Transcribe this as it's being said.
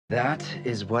That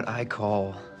is what I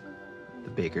call the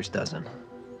baker's dozen.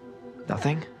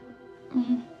 Nothing?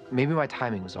 Mm-hmm. Maybe my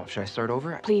timing was off. Should I start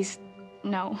over? Please,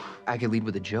 no. I could lead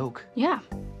with a joke. Yeah.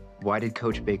 Why did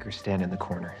Coach Baker stand in the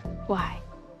corner? Why?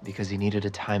 Because he needed a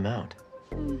timeout.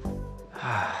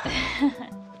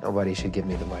 Nobody should give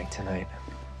me the mic tonight.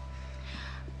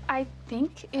 I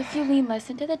think if you lean less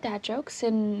into the dad jokes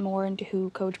and more into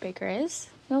who Coach Baker is,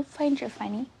 you'll find you're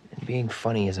funny. And being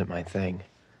funny isn't my thing.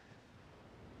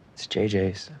 It's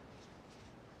JJ's.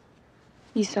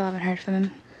 You still haven't heard from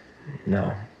him?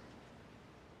 No.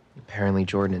 Apparently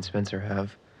Jordan and Spencer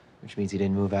have, which means he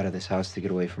didn't move out of this house to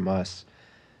get away from us.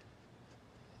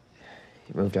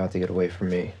 He moved out to get away from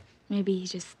me. Maybe he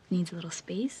just needs a little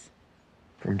space?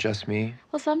 From just me?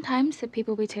 Well, sometimes the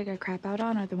people we take our crap out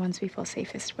on are the ones we feel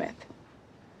safest with.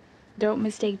 Don't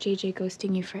mistake JJ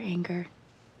ghosting you for anger.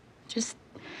 Just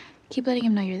keep letting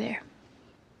him know you're there.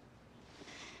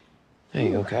 Hey,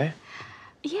 you okay?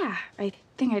 Yeah, I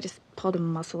think I just pulled a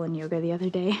muscle in yoga the other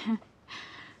day.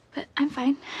 But I'm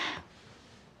fine.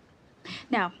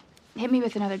 Now, hit me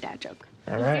with another dad joke.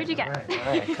 All right, Where'd you get? all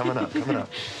right. Coming up.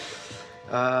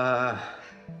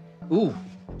 Ooh,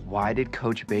 why did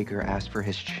Coach Baker ask for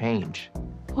his change?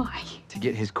 Why? To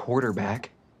get his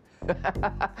quarterback.